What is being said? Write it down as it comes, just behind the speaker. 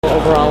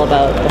Overall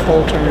about the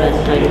whole tournament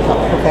and how you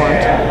felt performed?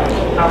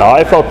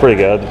 I felt pretty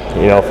good.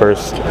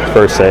 First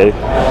day,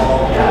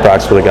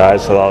 practice for the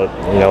guys. So I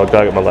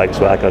got to get my legs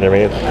back under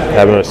me. I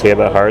haven't really skated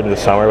that hard in the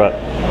summer, but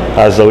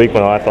as the week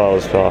went on, I thought I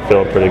was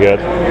feeling pretty good.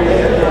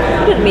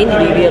 What did it mean to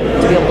be able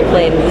to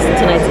play in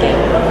tonight's game?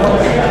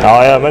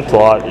 Yeah, it meant a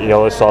lot.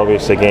 This is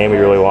obviously a game we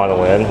really want to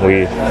win.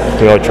 We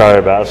tried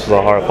our best. It was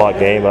a hard-fought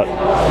game, but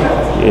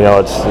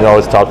it's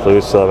always tough to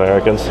lose to the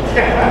Americans.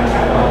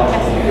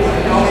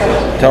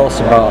 Tell us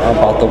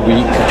about the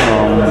week,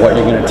 what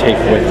you're going to take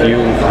with you.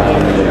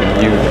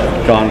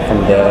 You've gone from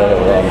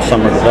the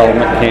summer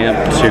development camp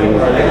to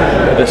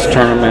this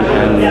tournament,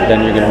 and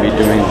then you're going to be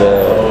doing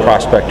the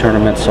prospect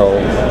tournament, so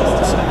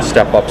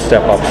step up,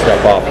 step up,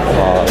 step up.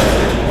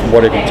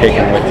 What have you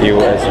taken with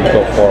you as you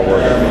go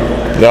forward?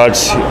 No,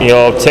 it's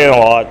I've taken a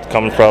lot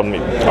coming from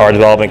our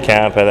development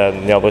camp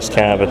and then this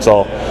camp. It's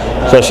all,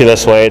 especially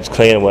this way, it's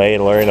clean away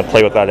and learning to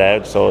play with that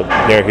edge. So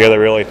here they're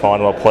really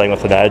fond about playing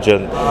with an edge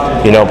and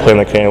playing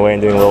the Canadian way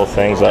and doing little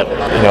things that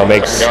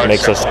makes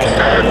us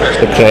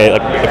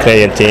a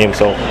Canadian team.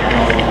 So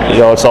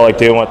it's all like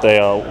doing what they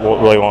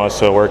really want us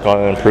to work on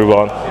and improve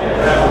on.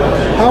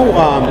 How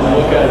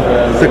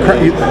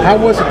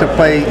was it to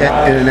play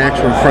in an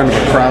actual in front of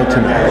a crowd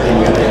tonight?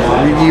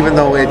 Even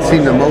though it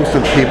seemed that most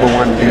of the people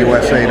wanted the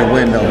USA to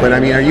win, though. But I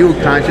mean, are you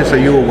conscious? Are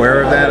you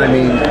aware of that? I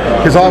mean,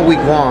 because all week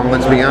long,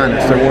 let's be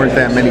honest, there weren't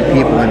that many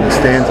people in the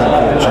stands,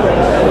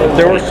 unfortunately.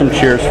 There were some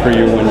cheers for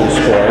you when you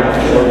scored.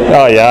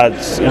 Oh yeah,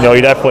 it's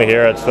you definitely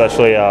hear it,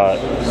 especially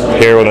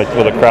here when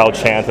the crowd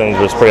chanting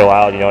is pretty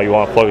loud. You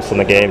want to focus on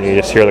the game, and you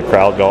just hear the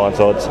crowd going.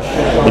 So it's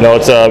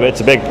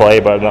a big play,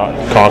 but I'm not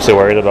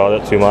constantly worried about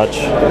it too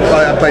much.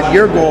 But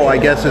your goal, I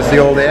guess, is the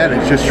old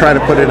adage: just try to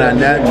put it on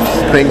net,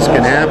 and things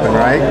can happen,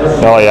 right?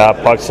 Oh yeah,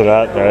 pucks to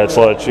net. That's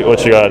what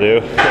you got to do.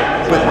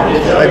 But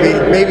I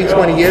mean, maybe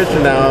 20 years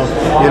from now,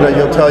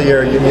 you'll tell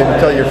your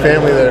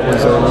family that it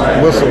was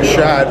a whistle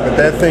shot, but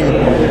that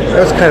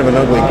was kind of an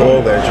ugly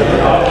goal there, Jimmy.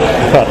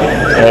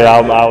 Hey,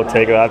 I would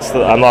take it.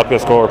 I'm not going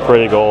to score a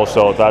pretty goal,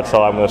 so that's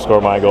how I'm going to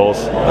score my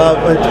goals.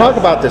 Talk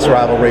about this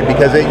rivalry,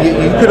 because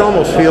you could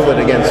almost feel it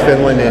against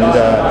Finland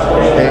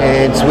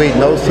and Sweden.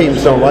 Those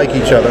teams don't like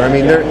each other. I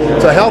mean,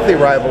 it's a healthy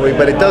rivalry,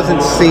 but it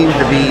doesn't seem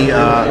to be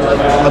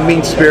a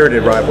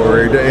mean-spirited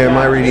rivalry. Am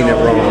I reading it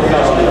wrong?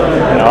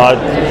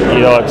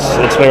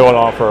 It's been going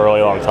on for a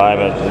really long time,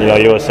 and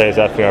USA is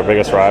definitely our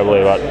biggest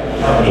rivalry. But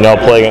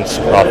playing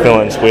against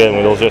Finland and Sweden,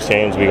 those are just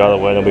games we got to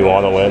win and we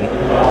want to win.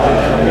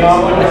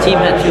 The team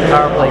had 2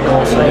 power play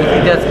goals, so you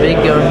think that's big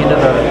going into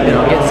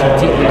getting some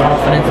team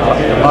confidence.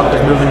 The puck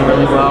was moving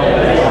really well.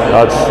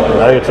 I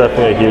think it's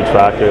definitely a huge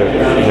factor.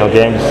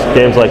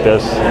 Games like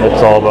this,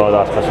 it's all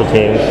about special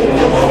teams.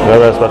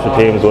 Whoever has special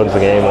teams wins the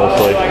game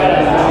mostly.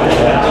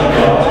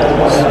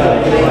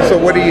 So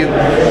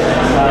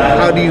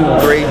how do you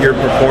grade your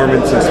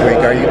performance this week?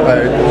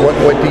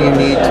 What do you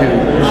need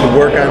to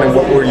work on, and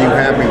what were you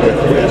happy with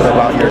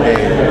about your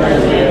game?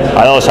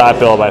 I was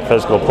happy with my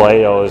physical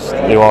play.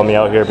 They want me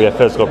out here, be a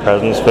physical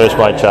presence, finish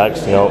my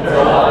checks. Do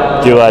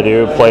what I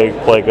do,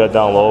 play good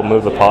down low,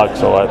 move the puck.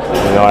 So I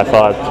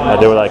thought I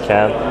did what I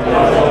can.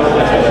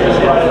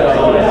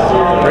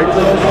 Great.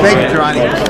 Thank you, Givani.